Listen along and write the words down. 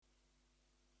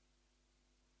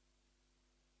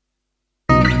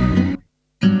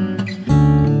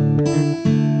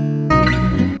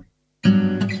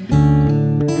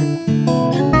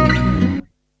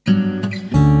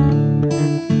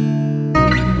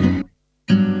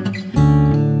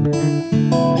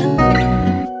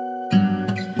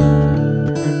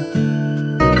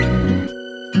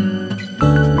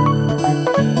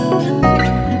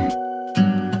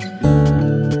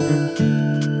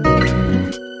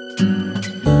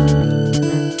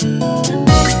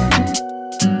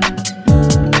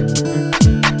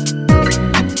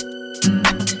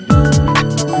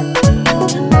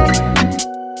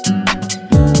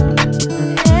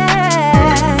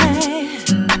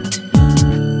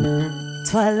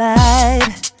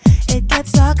twilight. It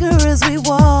gets darker as we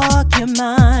walk your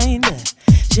mind.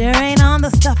 Sharing on the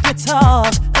stuff you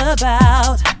talk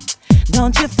about.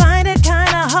 Don't you find it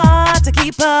kinda hard to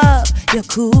keep up your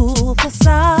cool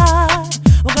facade?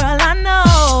 Well, girl, I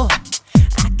know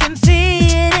I can see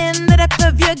it in the depth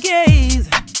of your gaze.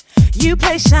 You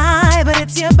play shy, but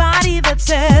it's your body that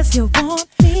says you want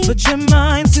me. But your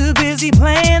mind's too busy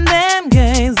playing them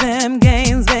games,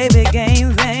 baby,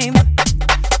 games.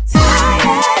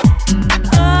 Tired.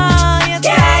 Oh, you're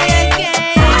tired, games.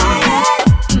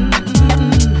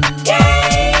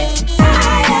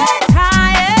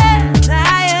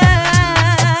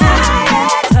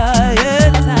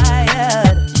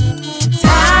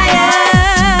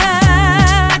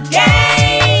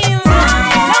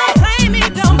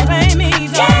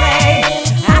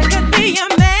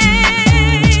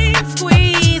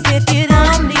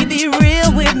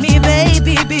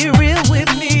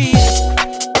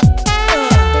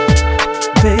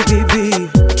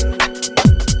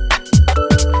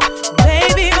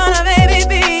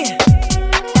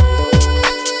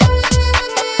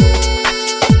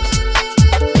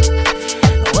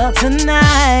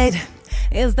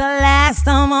 Is the last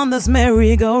time on this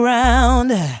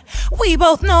merry-go-round. We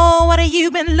both know what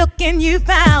you've been looking, you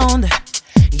found.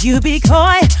 You be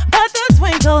coy, but the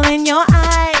twinkle in your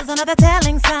eyes, another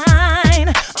telling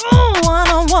sign. Ooh,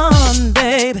 one-on-one,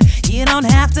 babe. You don't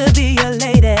have to be a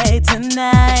lady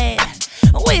tonight.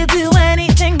 We'll do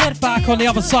anything but back on the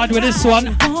other side with this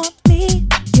one.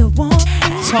 You want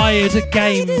me. Tired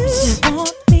Games. You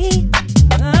want me.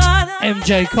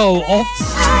 MJ Cole off.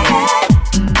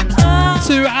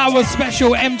 2 hour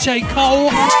special MJ Cole.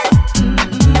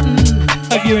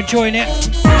 Hope you're enjoying it.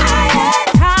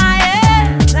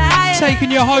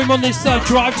 Taking you home on this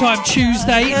drive time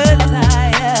Tuesday. A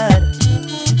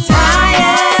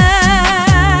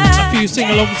few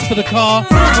sing-alongs for the car,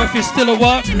 or if you're still at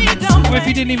work, or if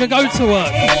you didn't even go to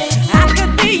work.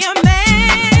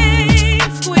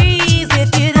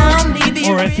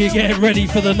 Or if you're getting ready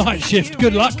for the night shift,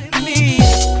 good luck.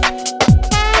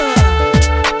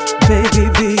 Baby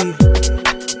B.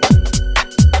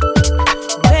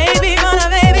 Baby, mother,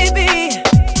 baby B.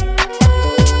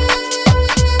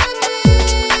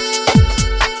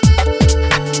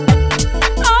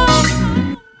 Oh,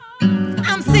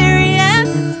 I'm serious.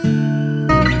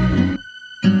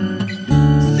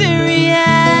 Serious.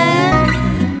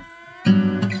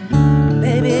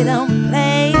 Baby, don't play.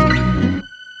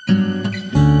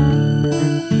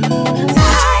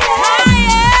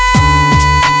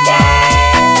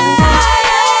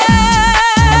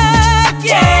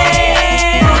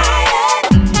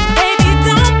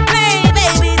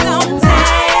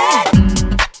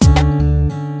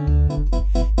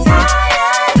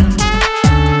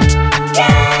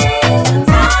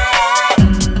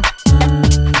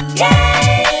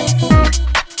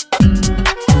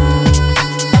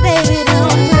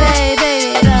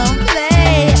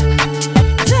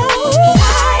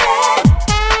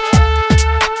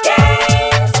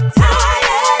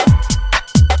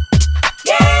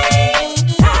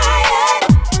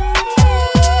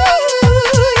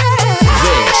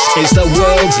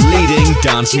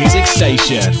 Dance music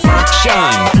station,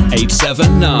 Shine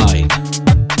 879.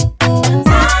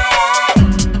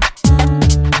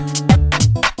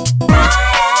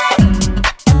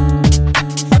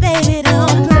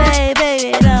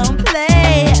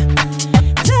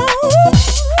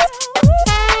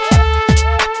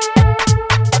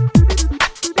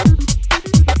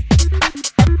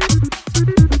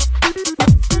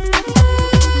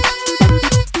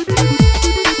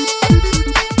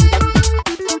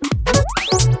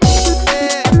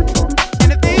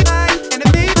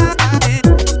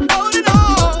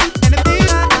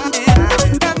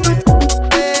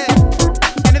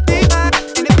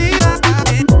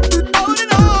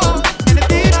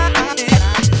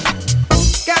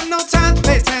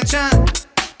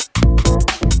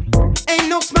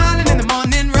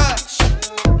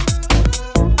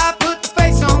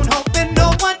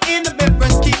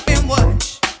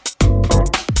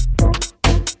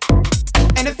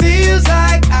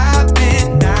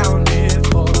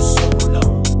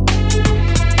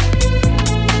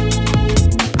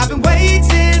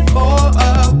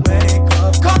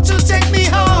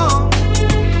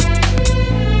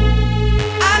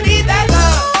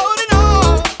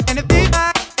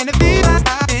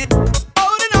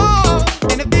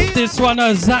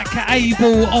 Zach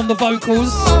Abel on the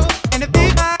vocals.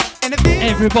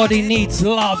 Everybody needs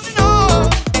love.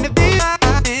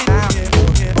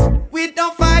 We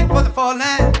don't fight for the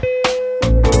fallen.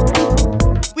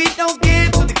 We don't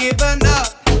give to the given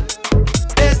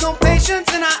up. There's no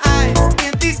patience in our eyes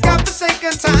in these godforsaken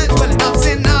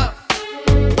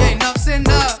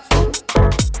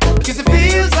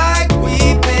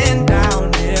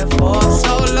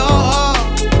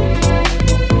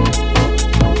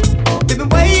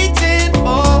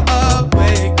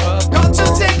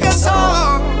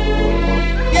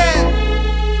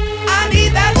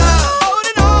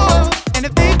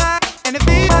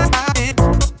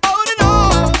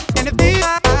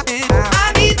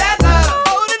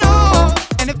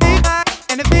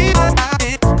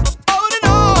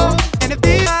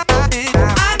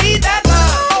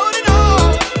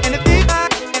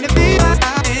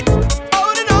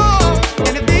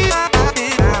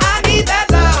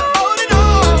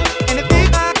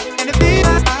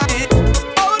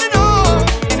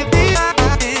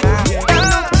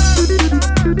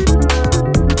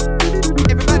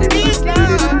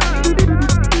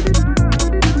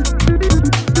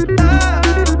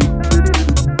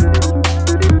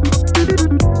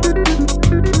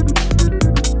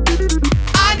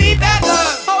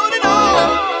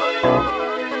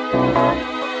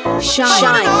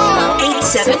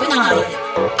 879.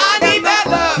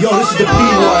 Yo, this is the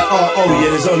PYRO, yeah,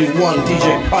 there's only one,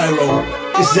 DJ Pyro.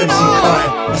 This is MC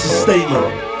Kai, this is a statement.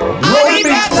 Rolling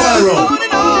Beats Pyro.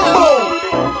 Boom!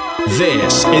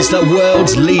 This is the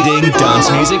world's leading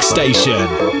dance music station.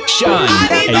 Shine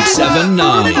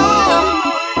 879.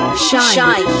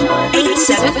 Shine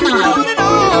 879.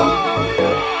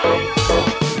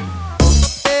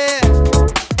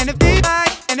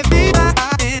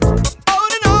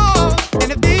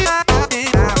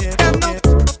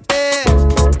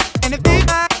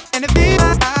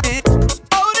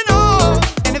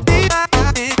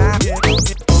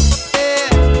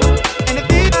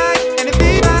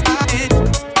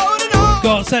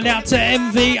 Send out to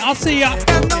MV. I'll see ya.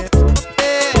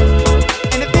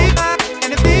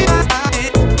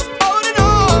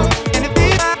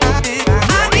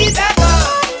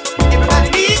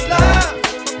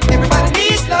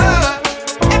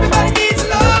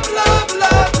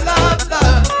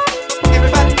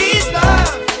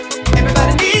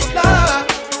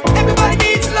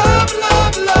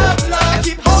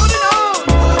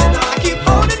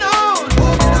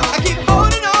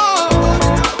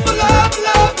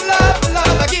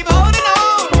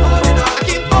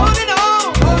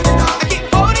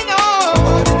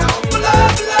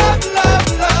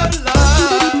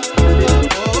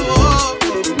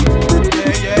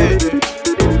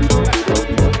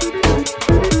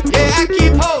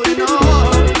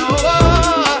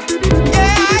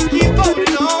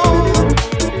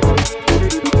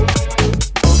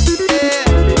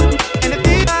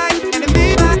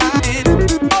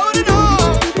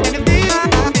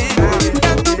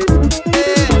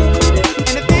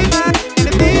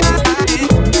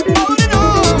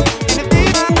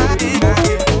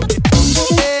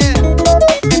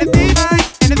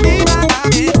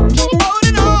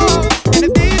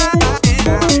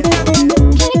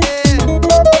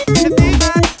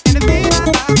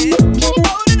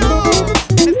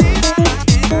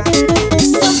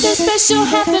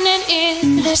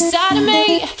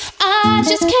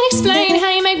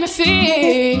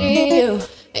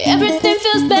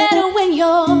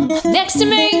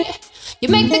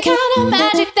 You're the one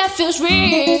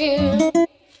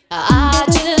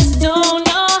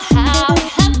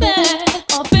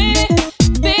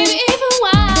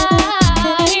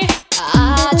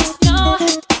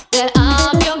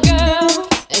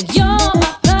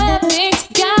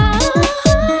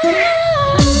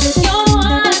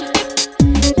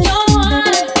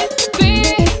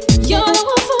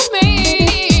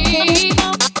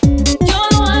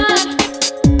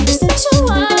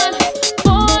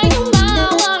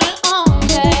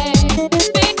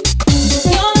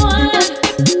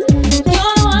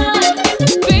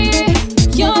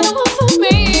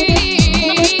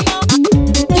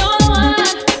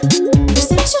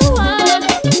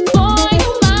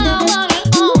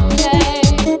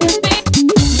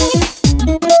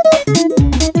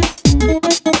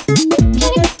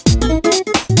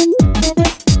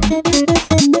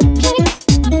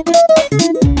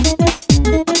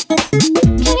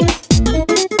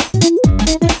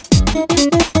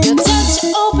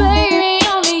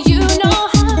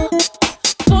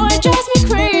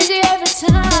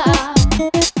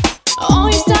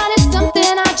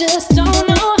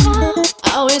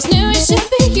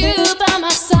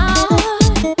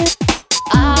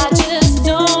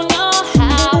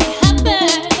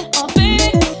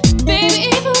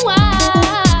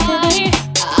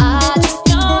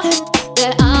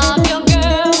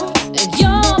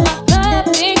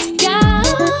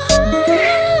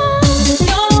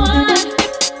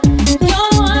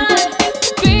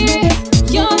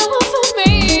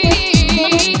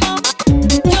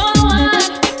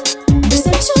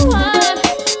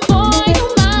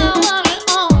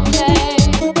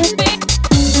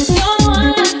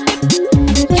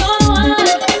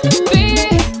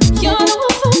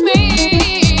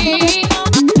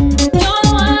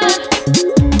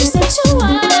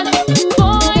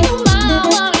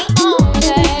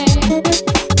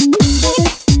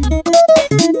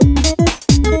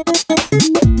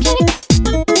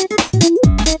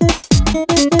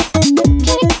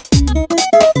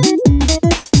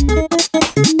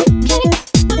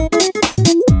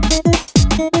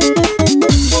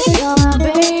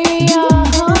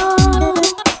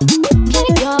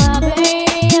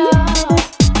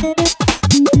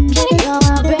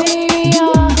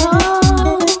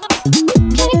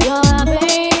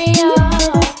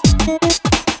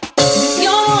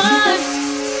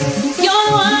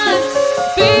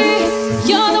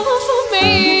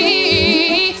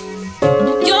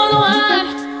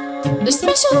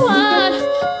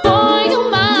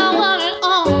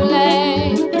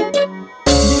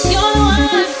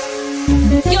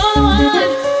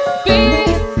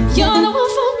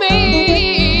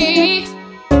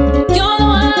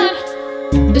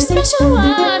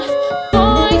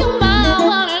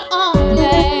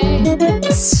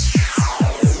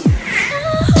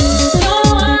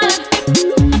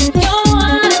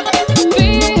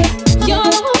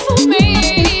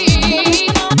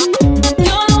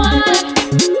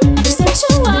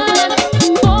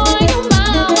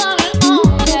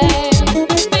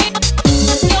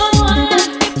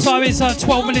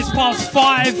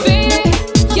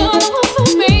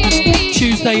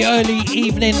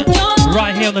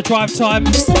Right here on the drive time.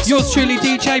 Yours truly,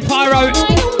 DJ Pyro.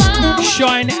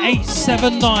 Shine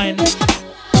 879.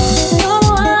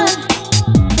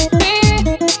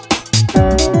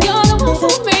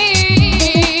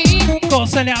 Gotta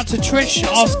send it out to Trish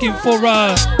asking for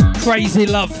Crazy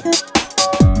Love.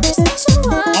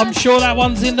 I'm sure that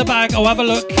one's in the bag. I'll have a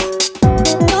look.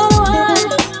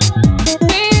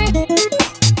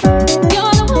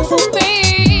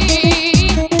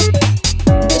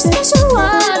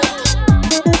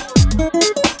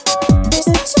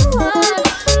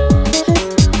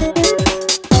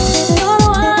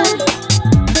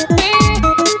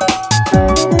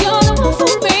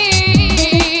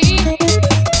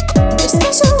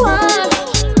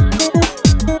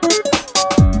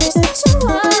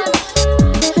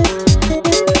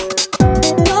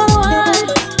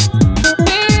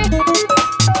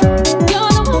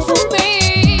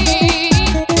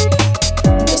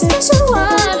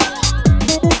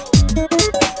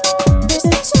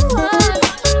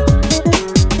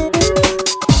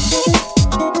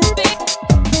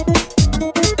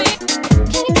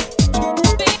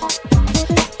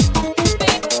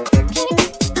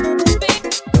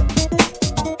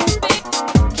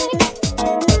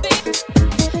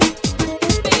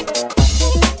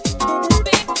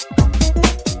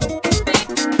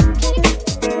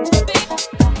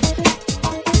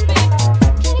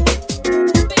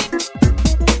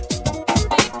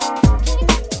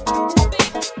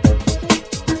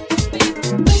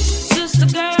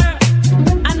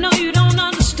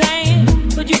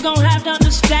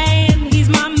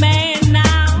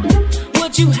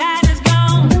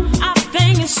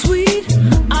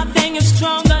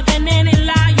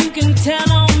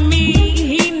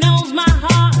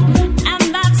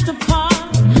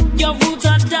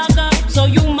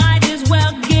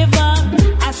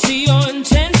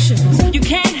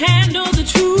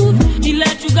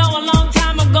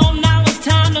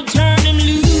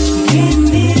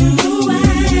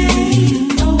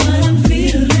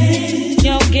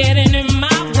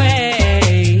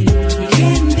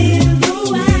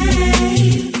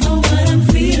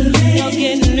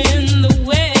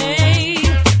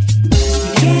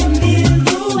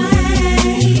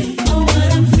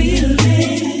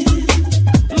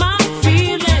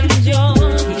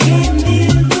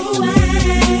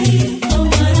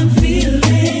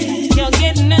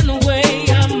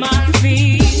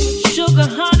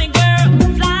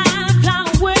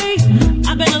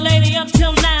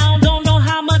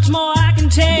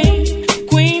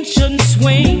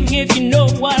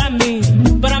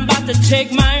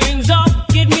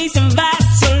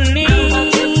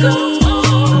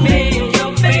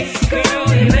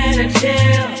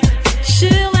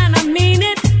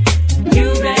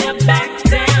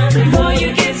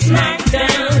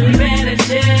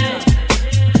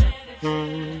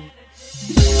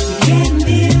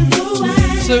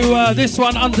 This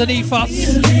one underneath us,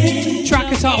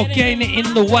 track title Getting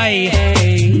in the Way.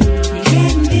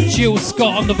 Jill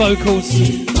Scott on the vocals.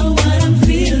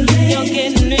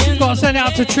 Gotta send it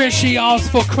out to Trish, she asked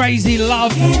for Crazy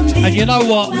Love. And you know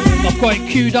what, I've got it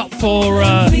queued up for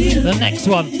the next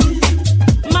one.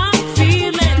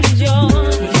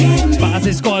 But as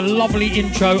it's got a lovely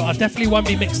intro, I definitely won't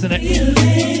be mixing it.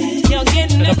 I'm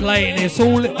gonna play it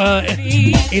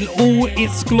in all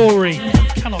its glory.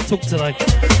 Cannot talk today.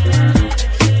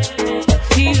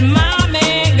 He's my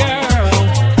man, girl.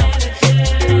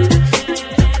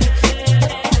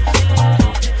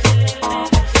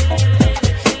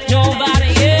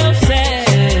 Nobody else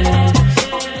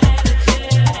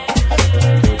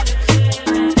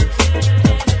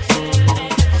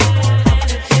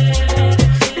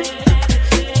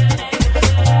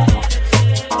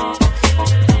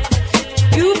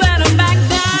You better back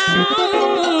down.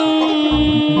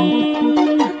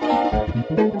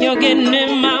 You're getting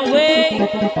in my way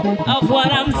of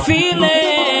what I'm feeling.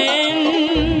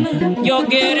 You're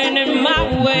getting in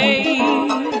my way.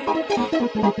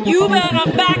 You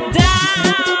better back down.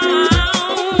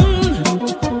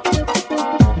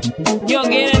 You're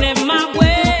getting in my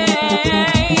way.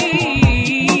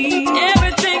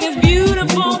 Everything is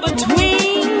beautiful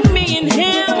between me and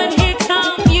him, and here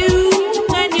come you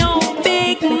and your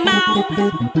big mouth.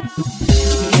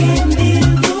 Getting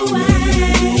in the way.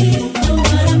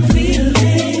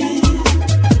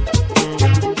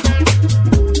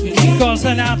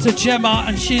 to Gemma,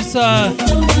 and she's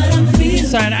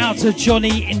saying out to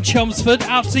Johnny in Chelmsford.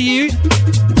 Out to you.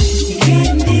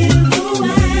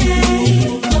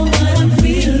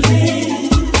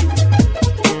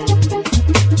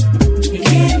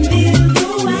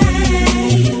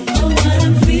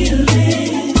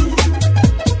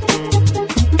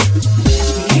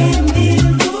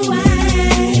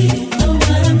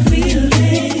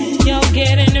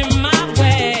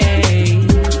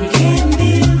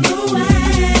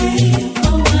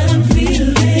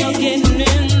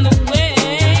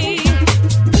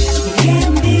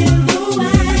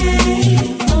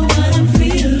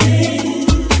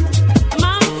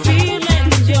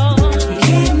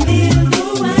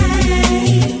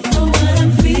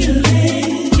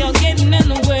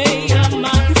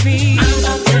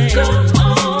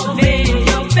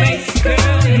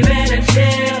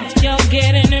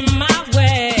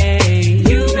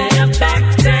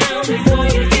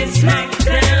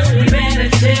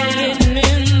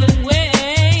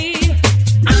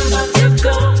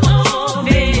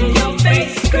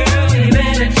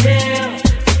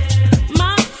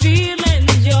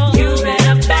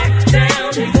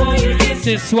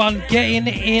 This one getting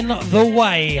in the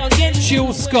way.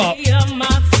 Jill Scott.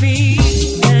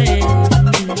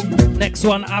 Next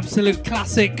one, absolute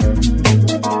classic.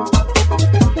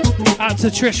 Out to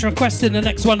Trish requesting the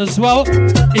next one as well.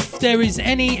 If there is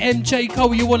any MJ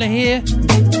Cole you want to hear,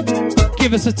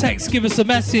 give us a text, give us a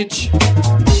message.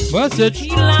 Message.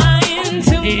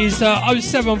 It is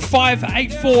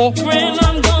 07584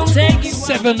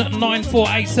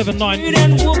 794-879.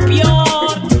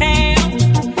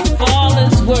 All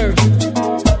is worth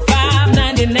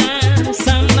 $5.99,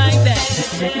 something like that.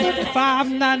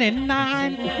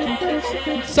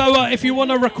 $5.99. So if you want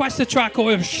to request a track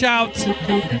or a shout,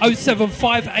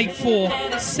 07584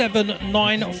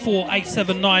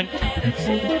 794-879.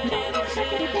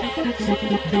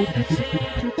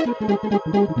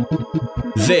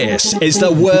 This is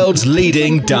the world's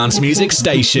leading dance music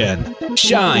station,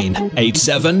 Shine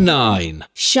 879.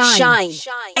 Shine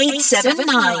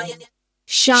 879.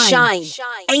 Shine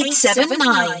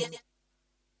 879.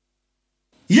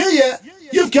 Yeah,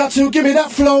 you've got to give me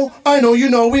that flow. I know, you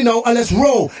know, we know, and let's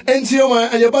roll into your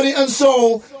mind and your body and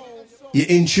soul. You're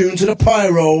in tune to the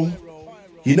pyro.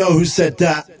 You know who said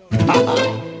that?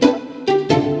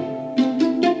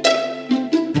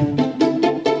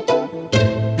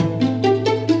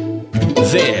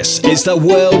 This is the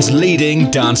world's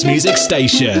leading dance music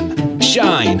station,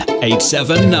 Shine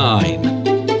 879.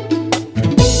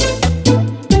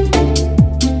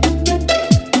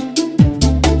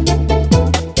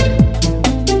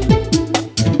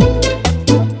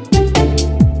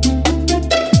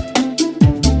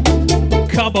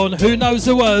 Who knows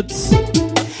the words?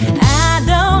 I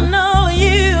don't know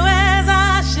you as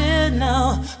I should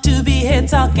know to be here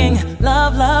talking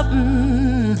love.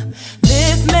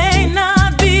 This may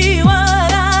not be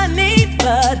what I need,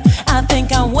 but I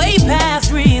think I'm way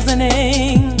past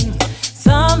reasoning.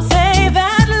 Some say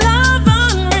that love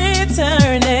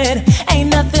unreturned ain't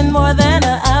nothing more than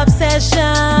an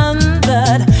obsession,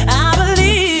 but I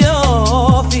believe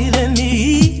you're feeling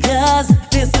me, 'cause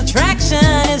this attraction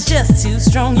is just too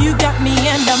strong. You got me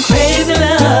and I'm crazy,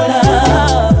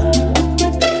 love.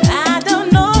 I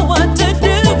don't know what to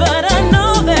do, but I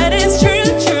know that it's true.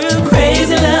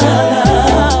 Crazy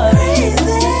love.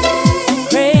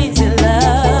 Crazy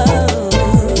love.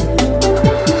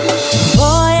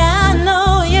 Boy, I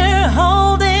know you're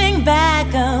holding back.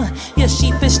 Your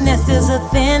sheepishness is a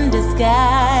thin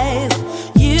disguise.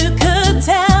 You could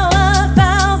tell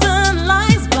 1,000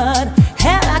 lies, but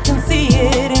hell, I can see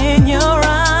it in your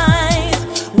eyes.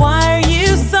 Why are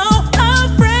you so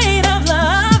afraid of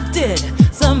love? Did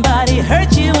somebody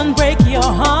hurt you and break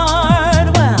your heart?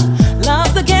 Well,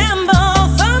 love's a gamble,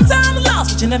 sometimes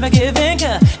lost, but you never give in.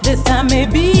 'Cause this time may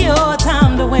be your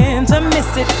time to win. To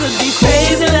miss it could be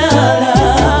crazy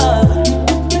love.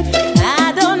 I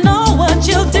don't know what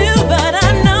you'll do, but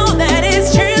I know that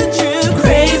it's true.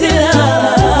 Crazy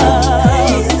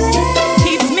love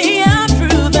keeps me up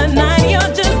through the night.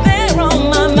 You're just there on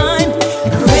my mind.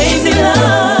 Crazy love.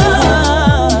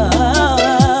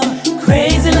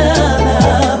 Crazy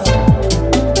love.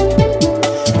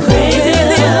 Crazy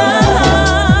love.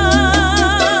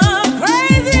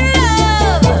 Crazy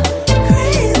love.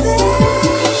 Crazy.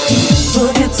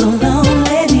 Forget so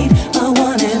lonely, need a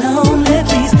one and only.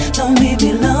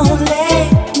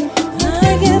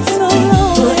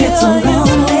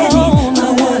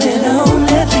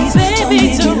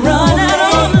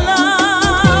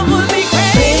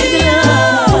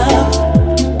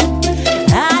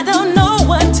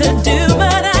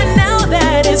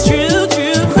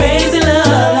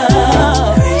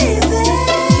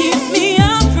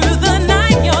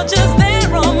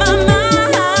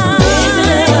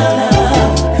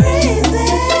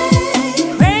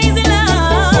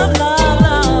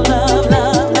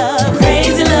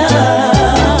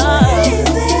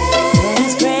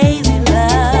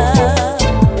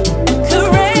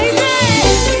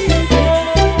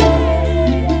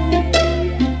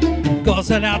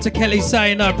 Send out to Kelly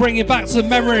saying, bringing back some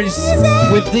memories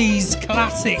with these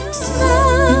classics.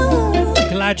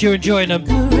 Glad you're enjoying them.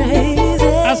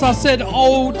 As I said,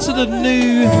 old to the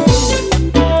new,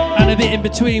 and a bit in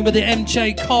between with the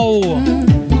MJ Cole.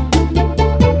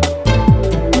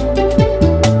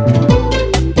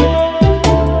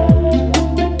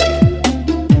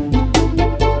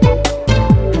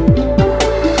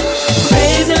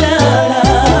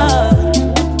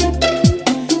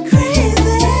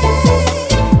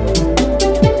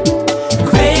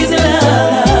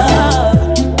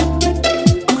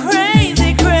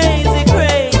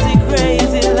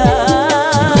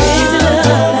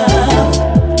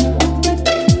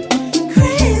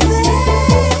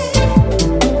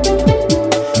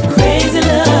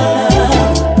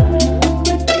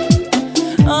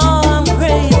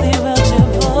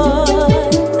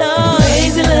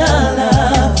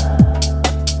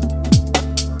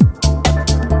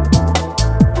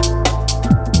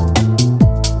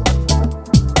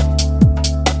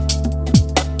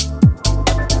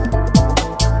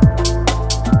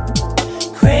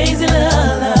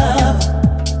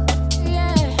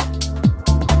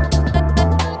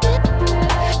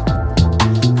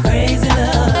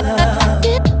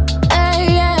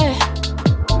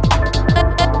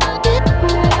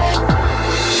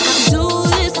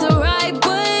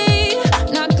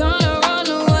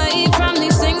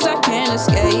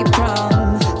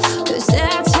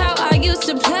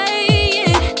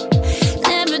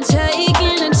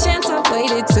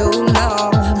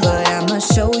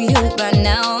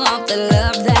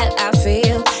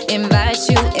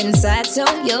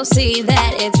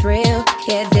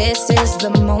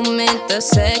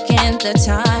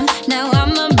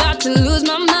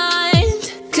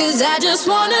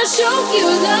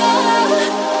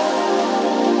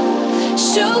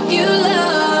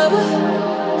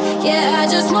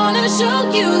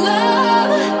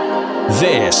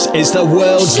 This is the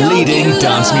world's leading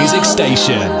dance music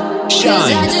station,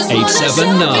 Shine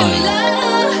 879.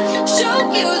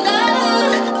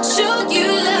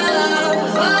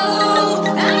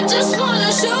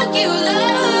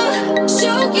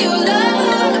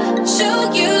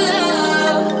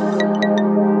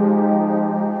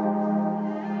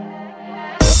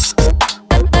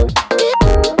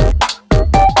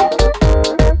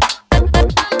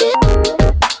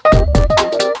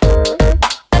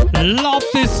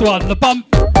 One, the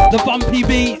bumpy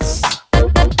beats,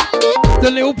 the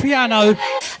little piano.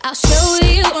 I'll show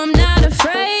you I'm not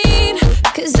afraid,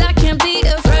 'cause I can't be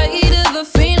afraid of a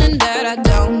feeling that I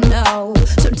don't know.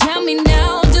 So tell me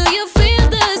now, do you feel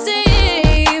the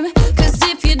same? 'Cause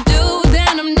if you do,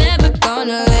 then I'm never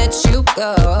gonna let you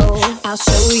go. I'll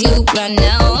show you right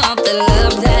now all the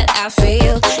love that I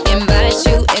feel. Invite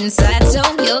you inside so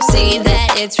you'll see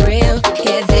that it's real.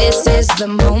 Yeah, this is the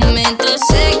moment, the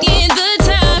second, the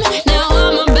time. Now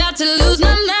I'm about to lose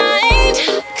my mind,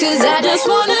 'cause I just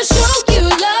wanna show you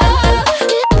love.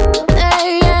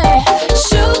 Hey, yeah.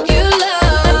 Show you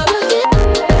love.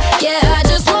 Yeah, I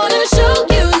just wanna show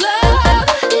you love.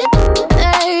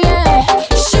 Hey, yeah.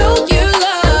 Show you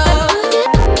love.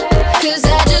 'Cause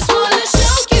I just wanna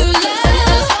show you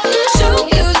love. Show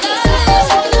you love.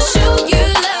 Show you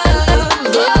love.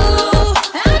 Oh,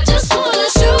 I just wanna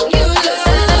show you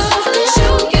love.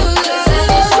 Show you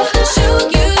love. Show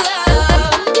you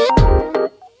love.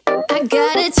 I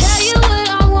gotta tell you what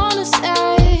I wanna say.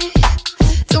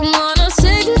 Don't wanna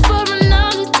save it for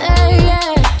another day,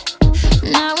 yeah.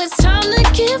 Now it's time to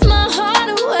give my heart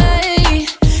away.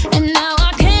 And now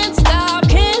I can't stop,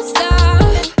 can't stop.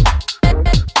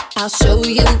 I'll show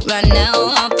you right now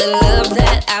all the love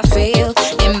that I feel.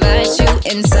 Invite you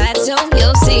inside so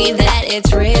you'll see that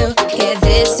it's real. Yeah,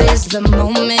 this is the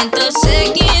moment, the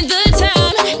second, the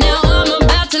time. Now I'm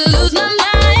about to lose my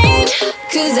mind,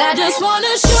 'cause I just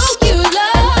wanna show you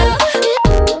love.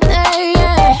 Hey,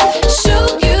 yeah. Show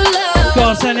you love.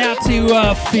 Gotta send out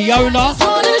to Fiona.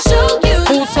 Wanna show you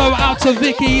Also out to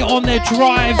Vicky on their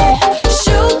drive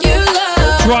show you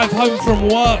love. drive home from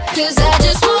work. 'Cause I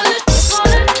just wanna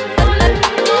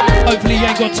Hopefully you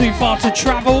ain't got too far to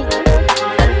travel.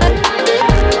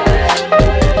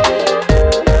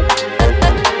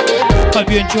 Hope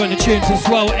you're enjoying the tunes as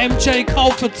well. MJ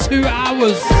Cole for 2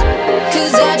 hours.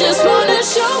 'Cause I just wanna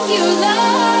show you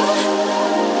love.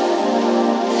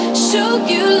 Show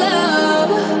you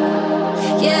love.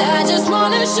 Yeah, I just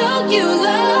wanna show you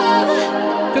love.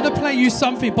 Gonna play you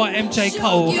something by MJ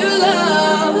Cole, You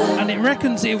love. and it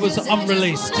reckons it was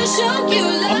unreleased. Show you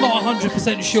love. I'm not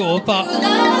 100% sure, but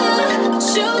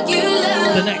Show you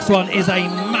love. the next one is a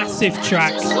massive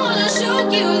track. Just wanna show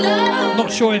you love. Not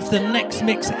sure if the next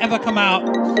mix ever come out.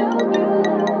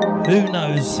 Who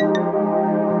knows?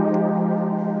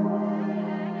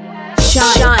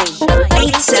 Shine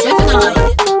 879.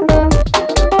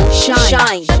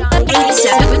 Shine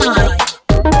 879.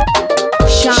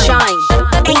 Shine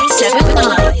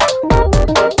 879.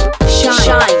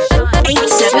 Shine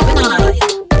 879.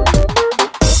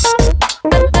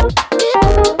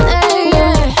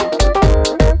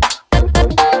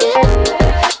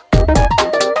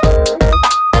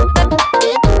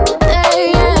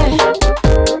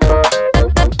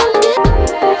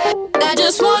 I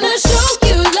just wanna show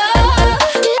you love.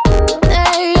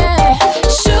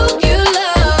 Show you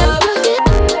love.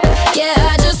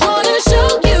 Yeah, I just wanna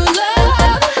show you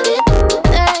love.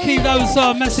 Keep those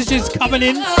messages coming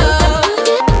in.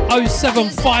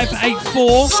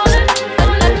 07584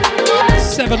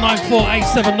 794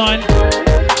 879.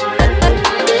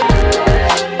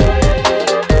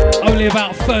 Only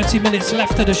about 30 minutes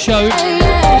left of the show.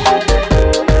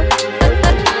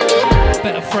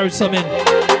 Better throw some in.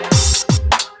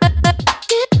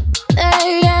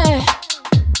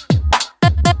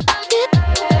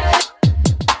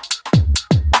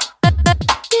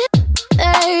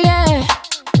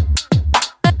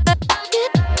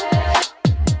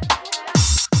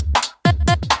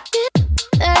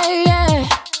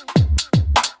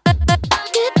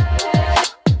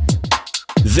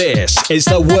 This is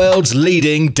the world's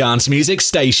leading dance music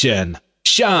station,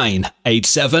 Shine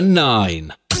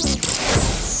 879.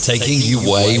 Taking you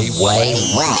way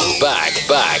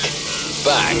back.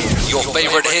 Your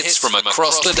favorite hits from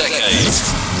across the decades.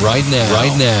 Right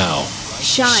now.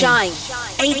 Shine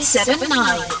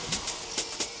 879.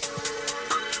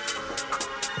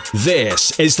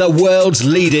 This is the world's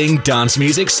leading dance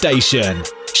music station,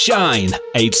 Shine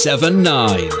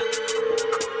 879.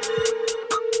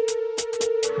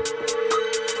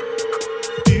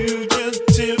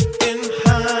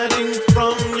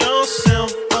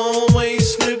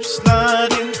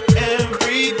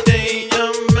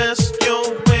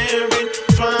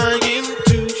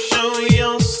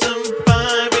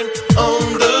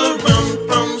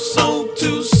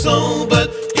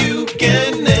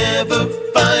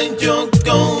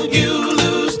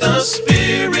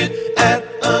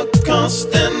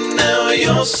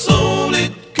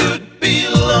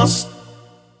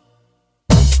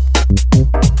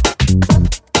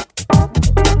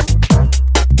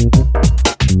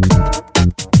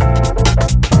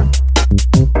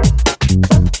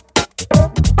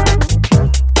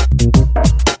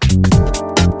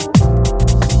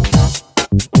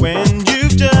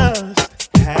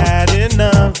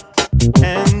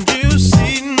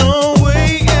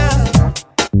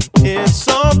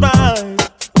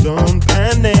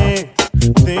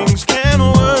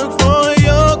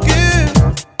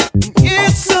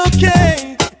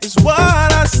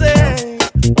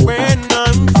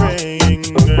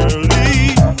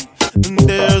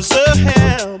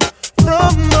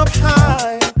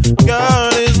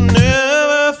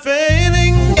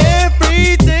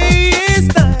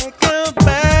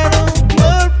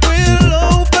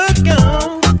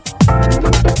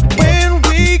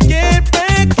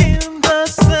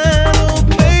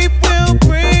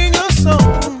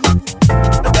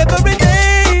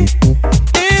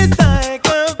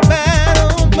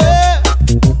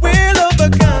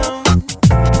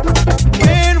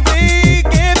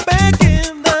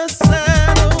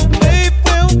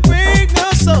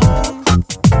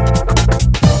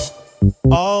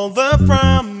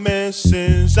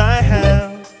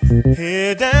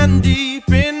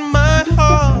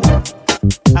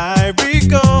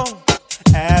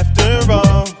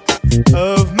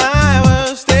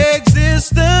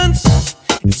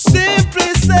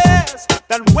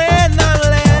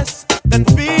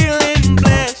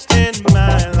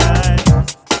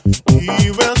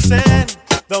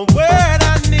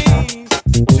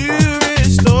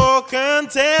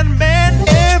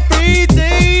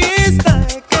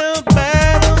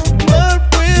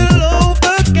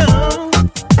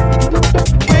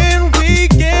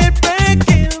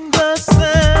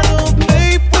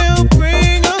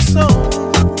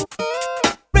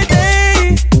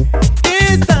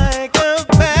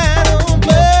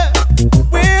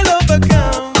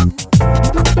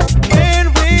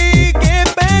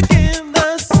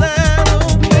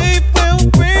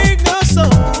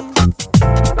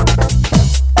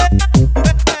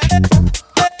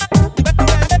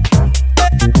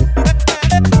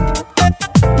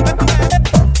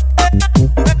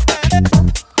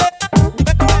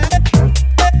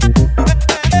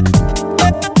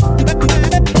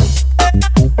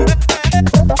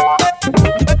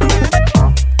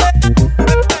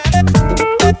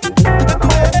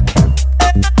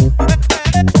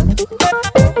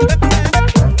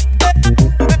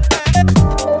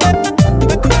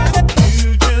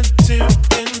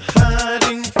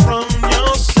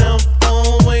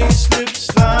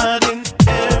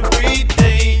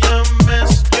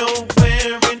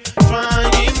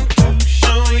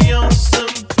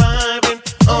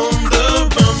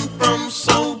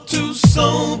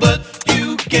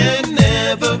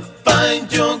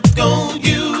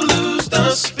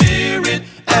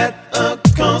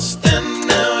 trust, and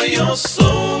now your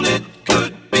soul, it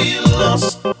could be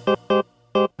lost.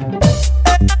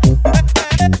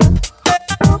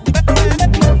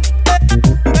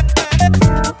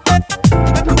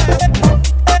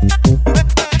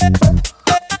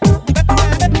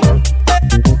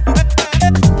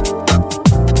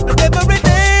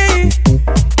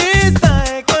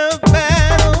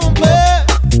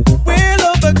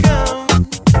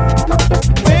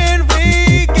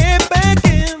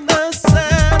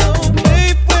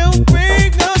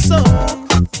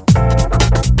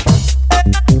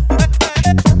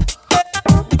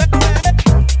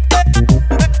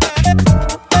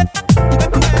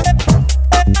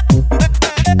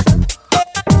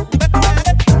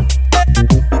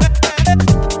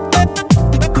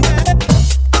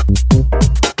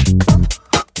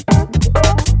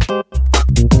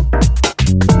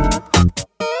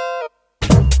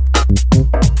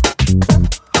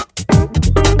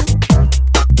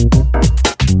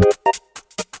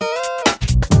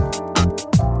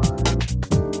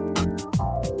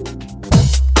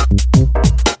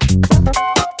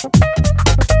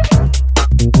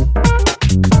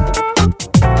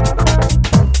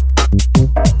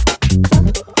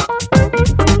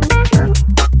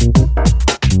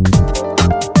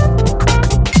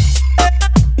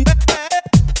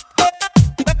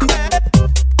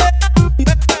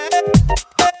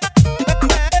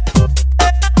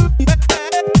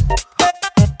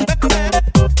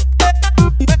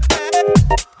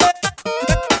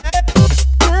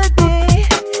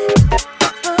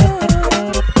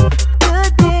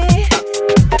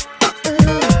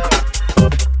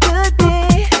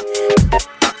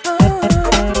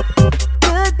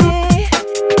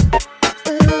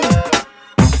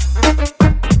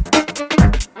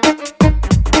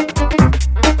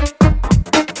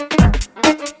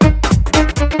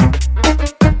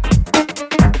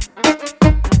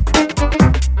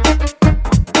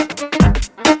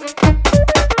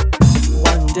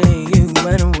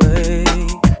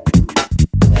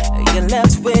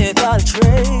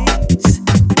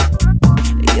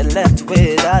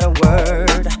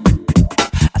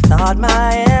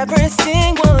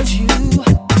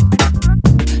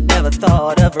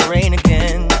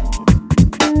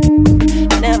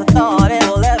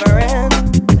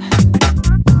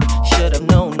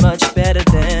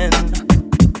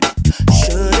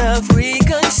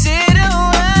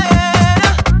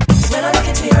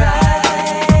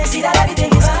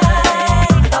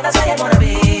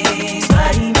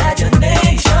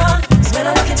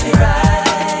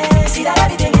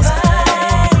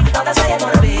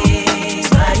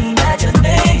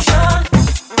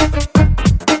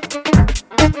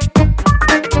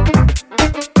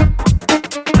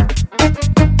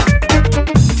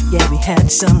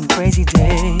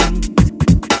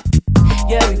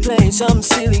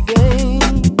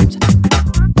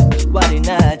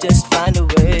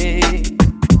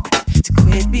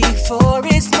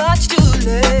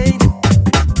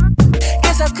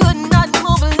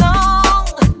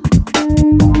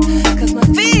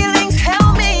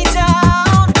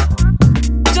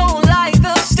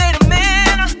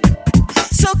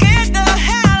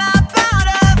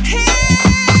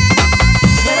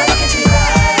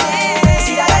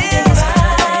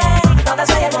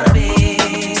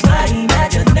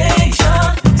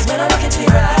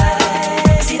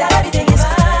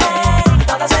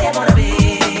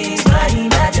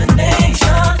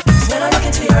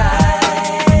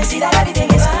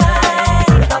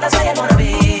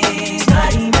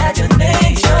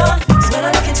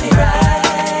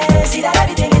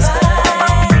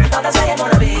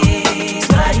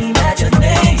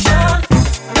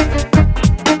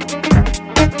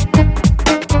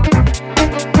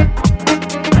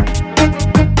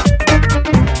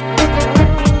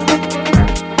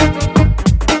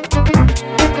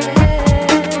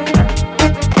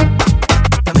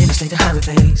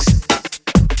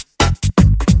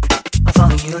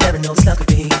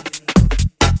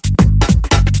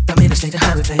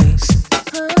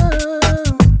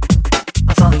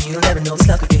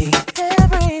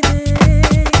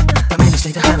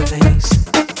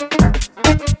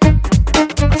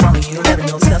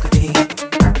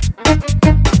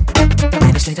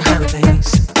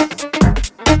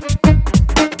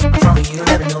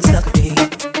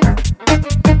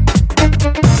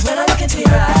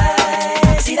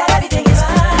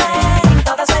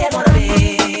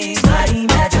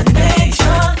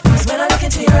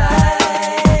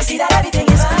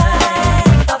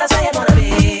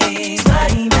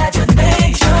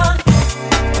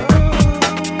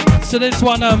 This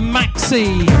one,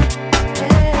 Maxi.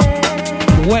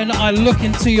 When I look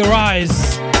into your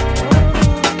eyes.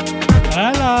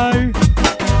 Hello.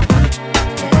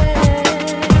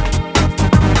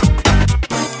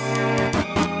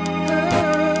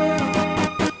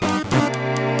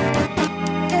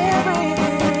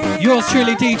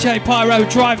 truly, DJ Pyro,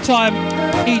 drive time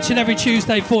each and every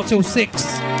Tuesday, 4 till 6,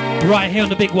 right here on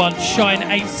the big one, Shine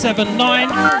 879.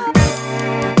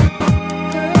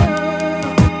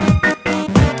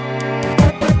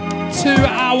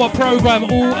 2-hour program,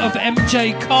 all of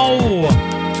MJ Cole.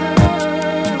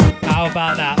 How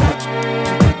about that?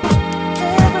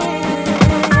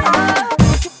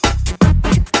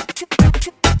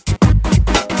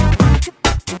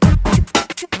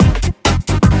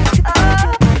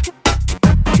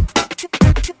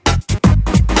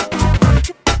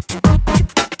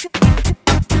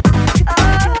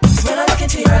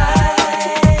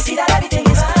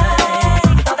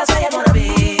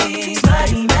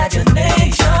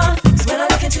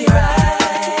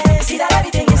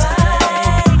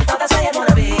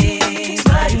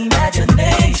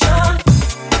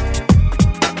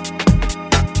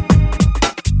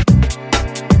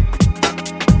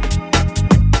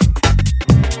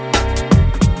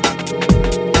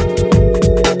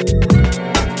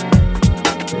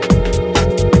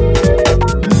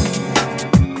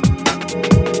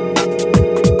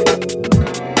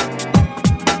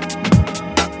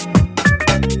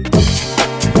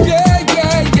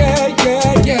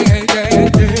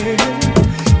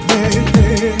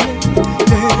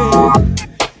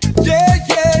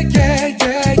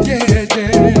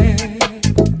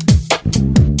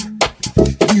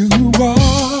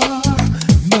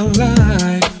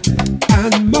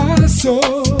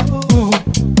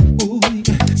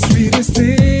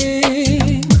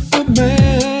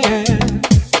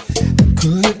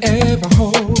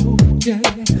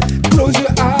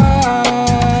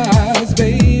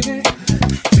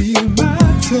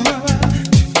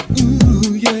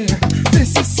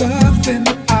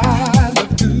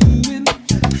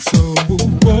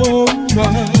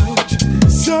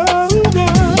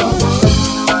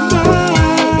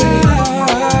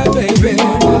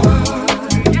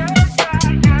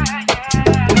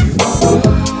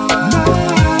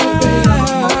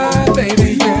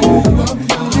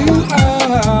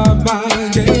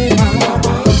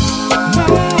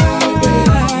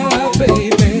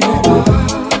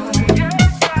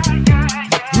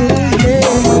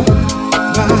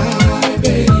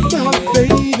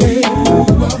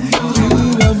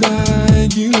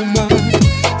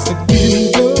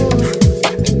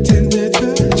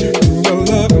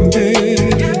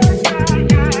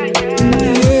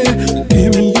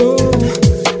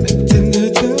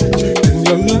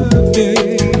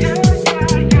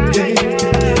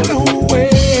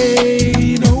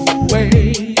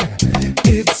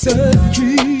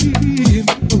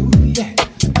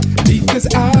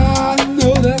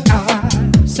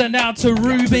 To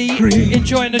Ruby,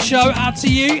 enjoying the show. Out to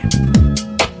you.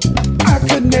 I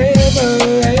could never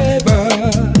ever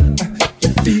be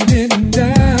feeling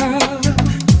down.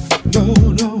 No,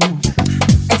 no.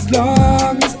 As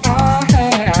long as I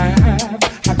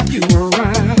have you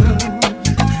around.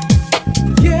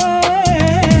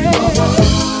 Yeah,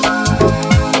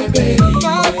 my baby,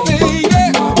 my baby,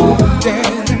 yeah.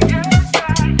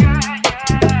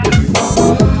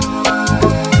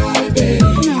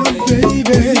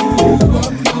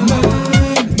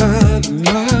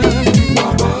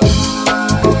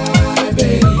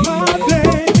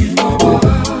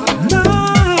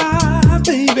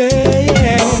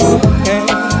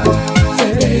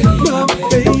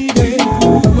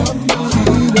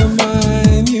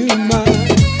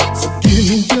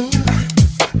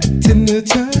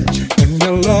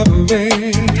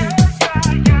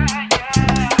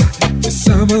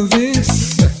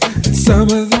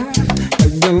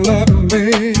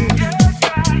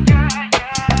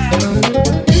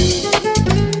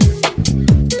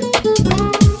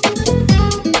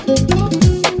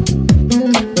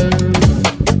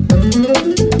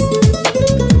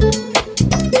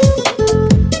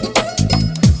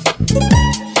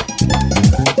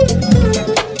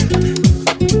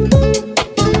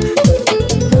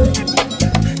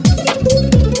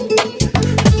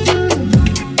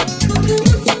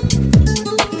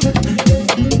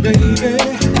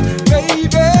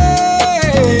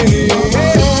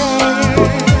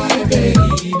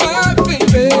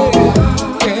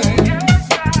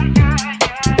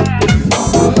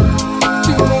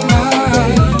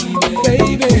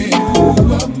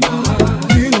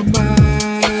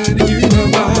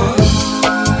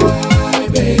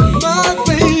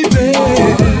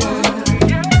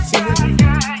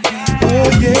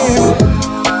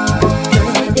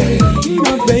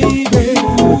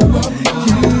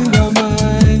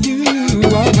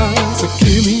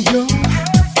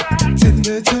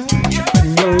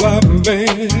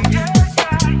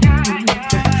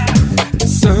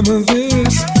 Some of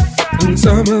this and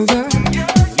some of that,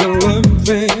 your love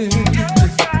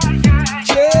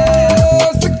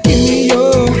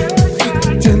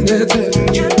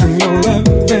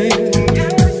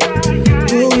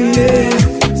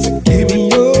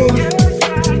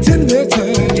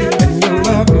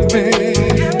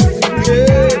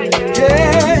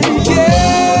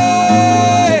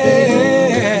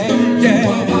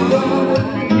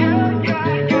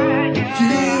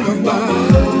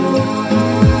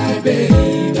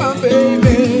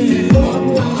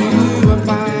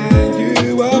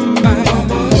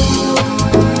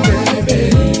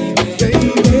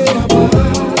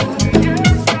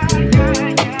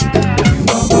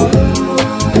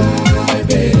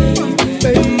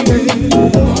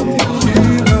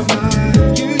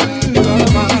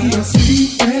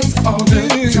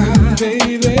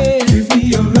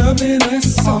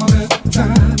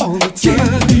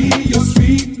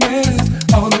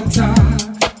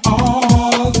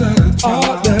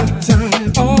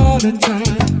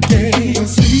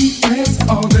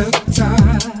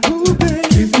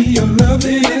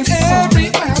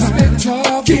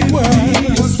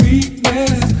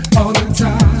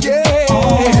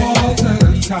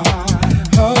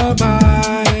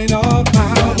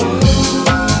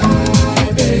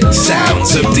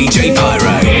DJ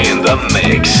Pyro in the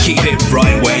mix. Keep it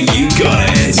right where you got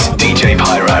it. DJ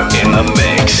Pyro in the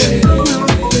mix.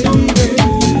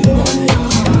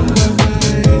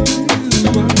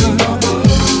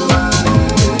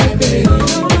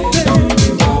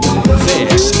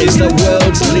 This is the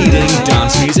world's leading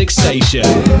dance music station.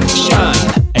 Shine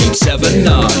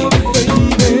 879.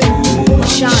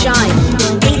 Shine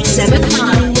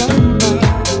 879.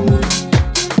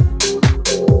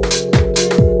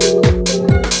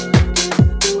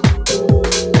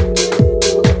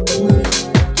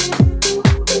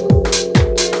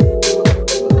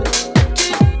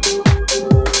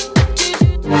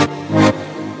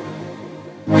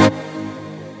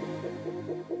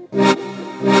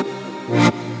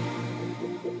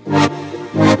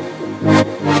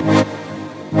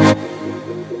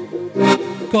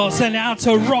 Gotta send it out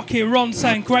to Rocket Ron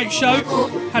saying great show.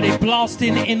 Had it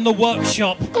blasting in the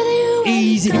workshop.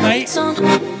 Easy, mate. Ooh,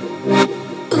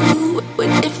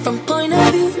 with different point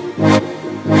of view.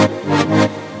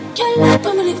 Can't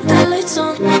let me leave the lights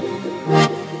on.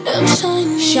 I'm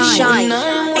shining. Shine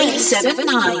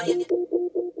 879.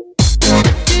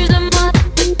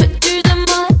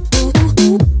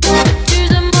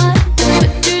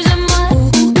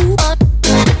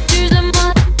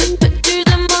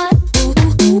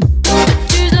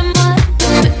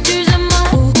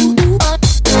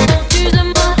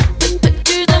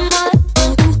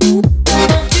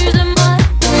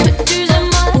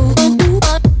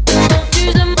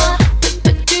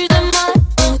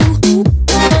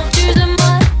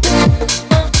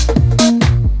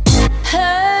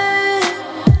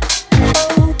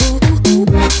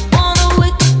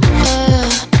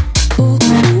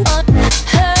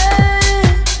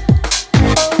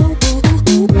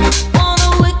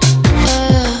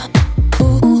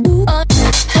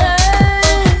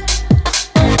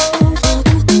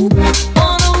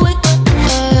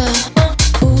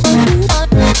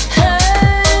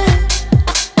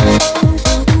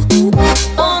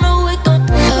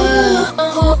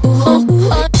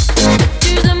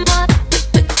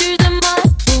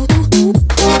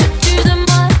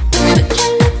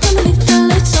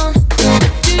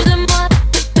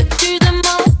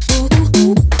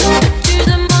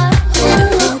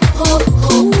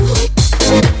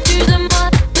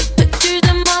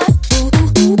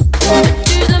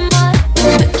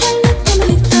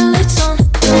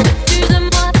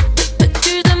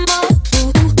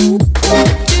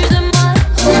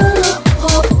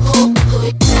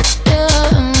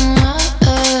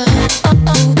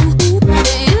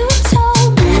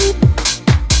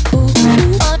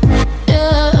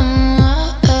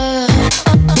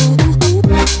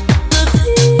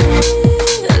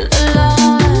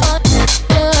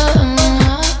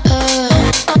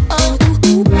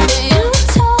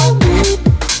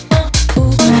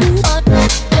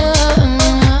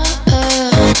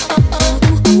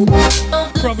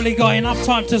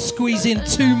 Time to squeeze in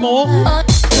two more. Don't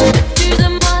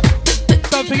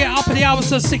forget, up at the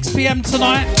hours at 6 p.m.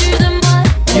 tonight.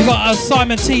 You got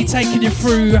Simon T taking you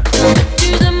through.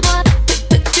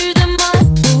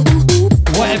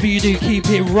 Whatever you do, keep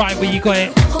it right where you got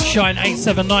it. Shine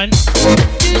 879.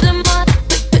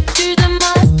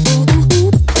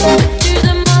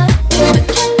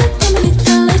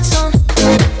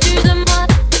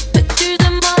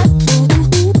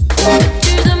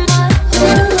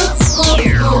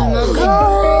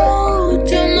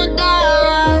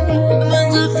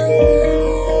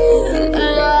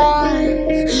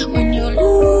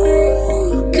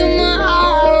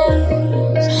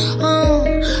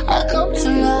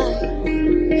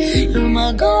 You're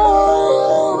my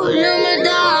God, you're my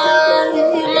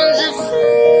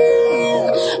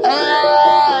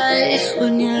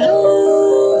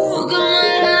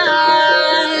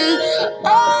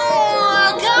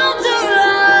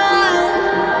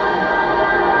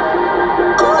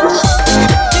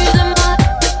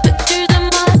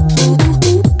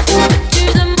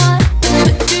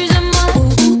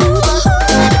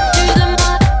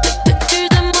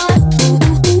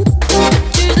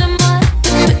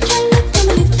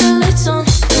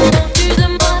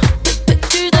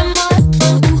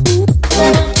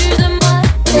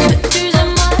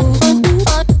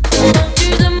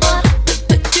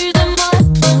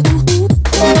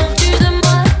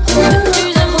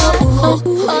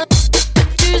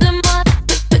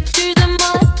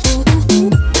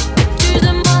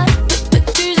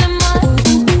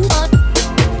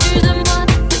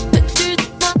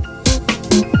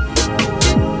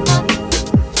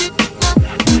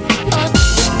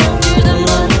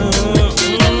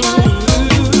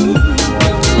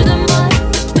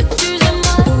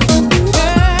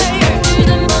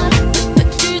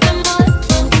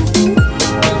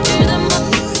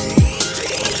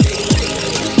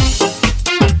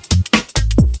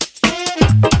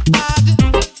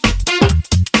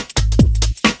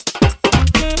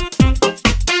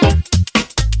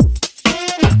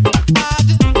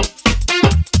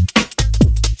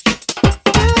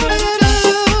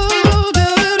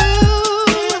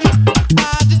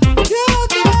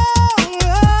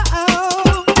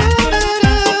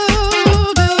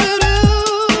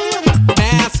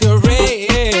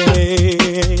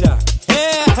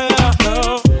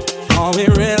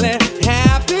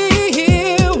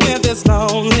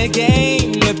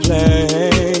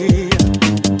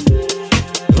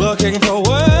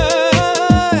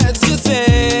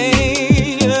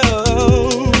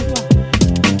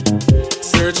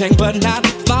searching but not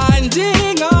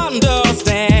finding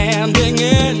understanding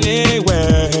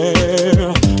anywhere.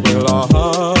 We're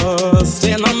lost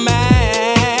in a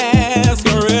masquerade.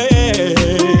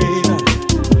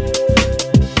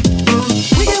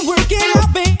 We can work it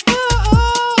out, babe.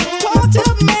 Talk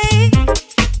to me.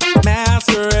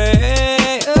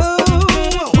 Masquerade.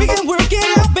 We can work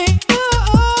it out, babe.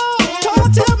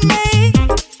 Talk to me.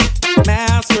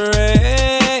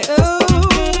 Masquerade.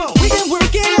 We can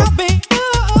work it out, babe.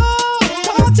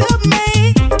 Talk to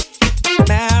me.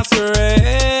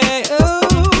 Masquerade.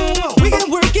 We can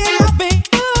work it out, babe.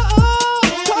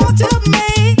 Talk to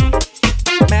me.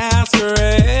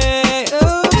 Masquerade.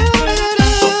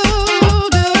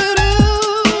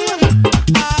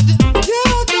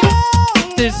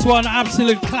 This one,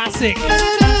 absolute classic.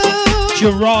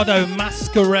 Gerardo,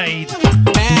 Masquerade.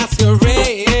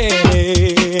 Masquerade.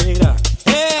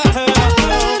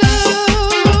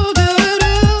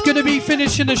 Gonna be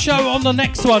finishing the show on the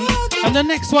next one, and the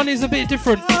next one is a bit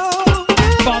different,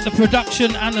 but the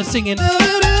production and the singing,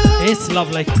 it's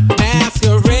lovely.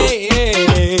 Masquerade.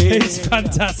 It's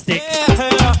fantastic.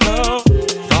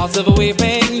 Thoughts of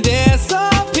weeping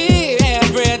disappear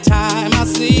every time I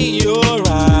see your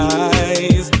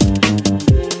eyes.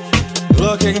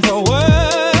 Looking for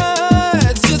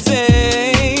words to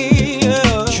say.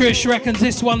 Trish reckons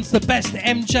this one's the best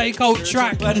MJ Cole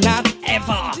track but not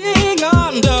ever.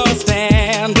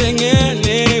 Understanding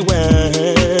anywhere.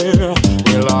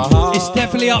 We're lost. It's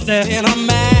definitely up there. In a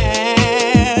masquerade.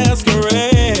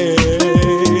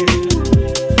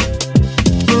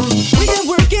 We can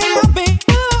work it out, babe.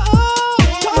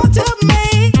 Talk to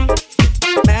me.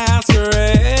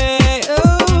 Masquerade.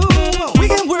 We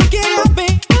can work it out,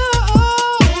 babe.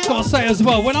 Gotta say as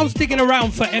well, when I was digging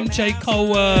around for MJ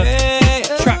Cole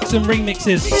tracks and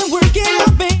remixes,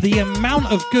 the amount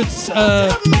of good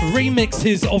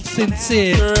remixes of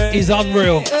Sincere is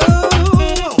unreal.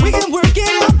 We can work it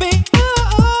out, babe.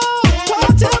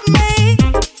 Talk to me.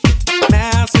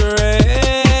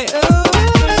 Masquerade.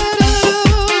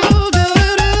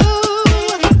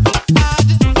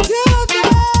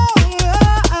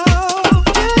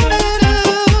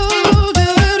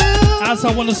 As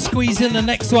I want to squeeze in the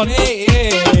next one, I'm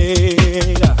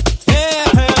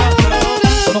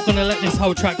not going to let this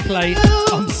whole track play.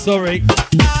 I'm sorry.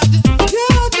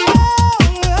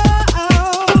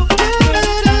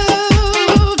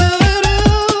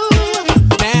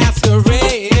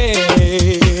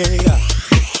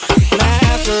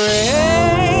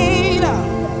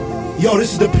 Yo,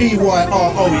 this is the PYRO,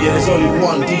 yeah, there's only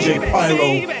one, DJ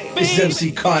Pyro. This is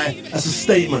MC Kai, that's a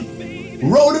statement.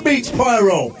 Roll the beats,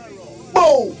 Pyro.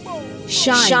 Boom!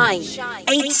 Shine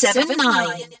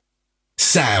 879.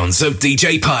 Sounds of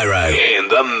DJ Pyro in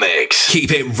the mix. Keep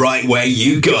it right where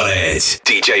you got it.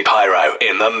 DJ Pyro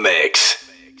in the mix.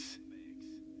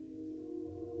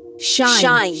 Shine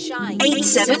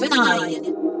 879.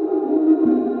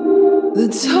 The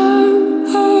time I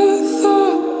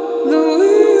thought that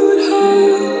we would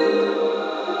have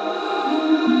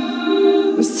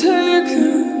was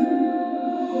taken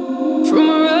from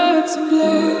a red to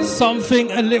black. Something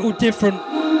a little different,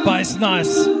 but it's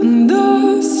nice. And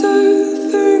I say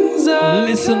things I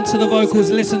Listen to the vocals,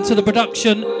 listen to the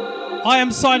production. I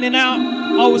am signing out.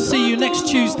 I will see you next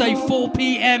Tuesday, 4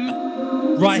 p.m.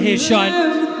 right here, Shine.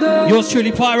 Yours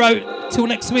truly, Pyro. Till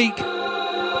next week.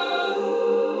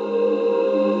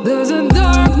 There's a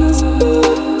darkness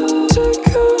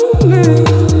taking me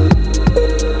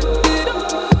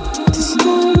to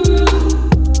stop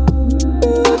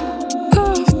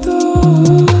after.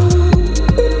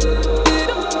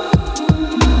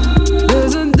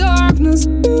 There's a darkness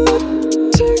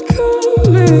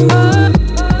taking me.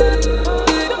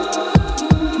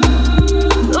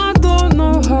 I don't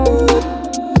know how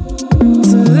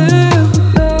to live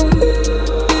without.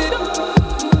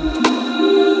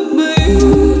 But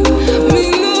you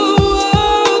mean the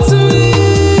world to me.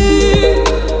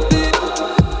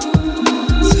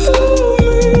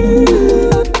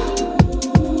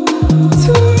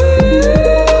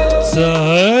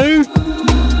 So,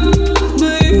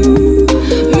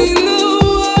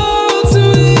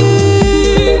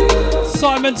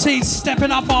 Simon T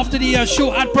stepping up after the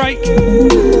short ad break.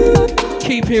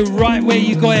 Keep it right where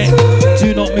you got it.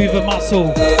 Do not move a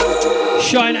muscle.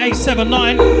 Shine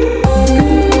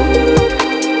 879.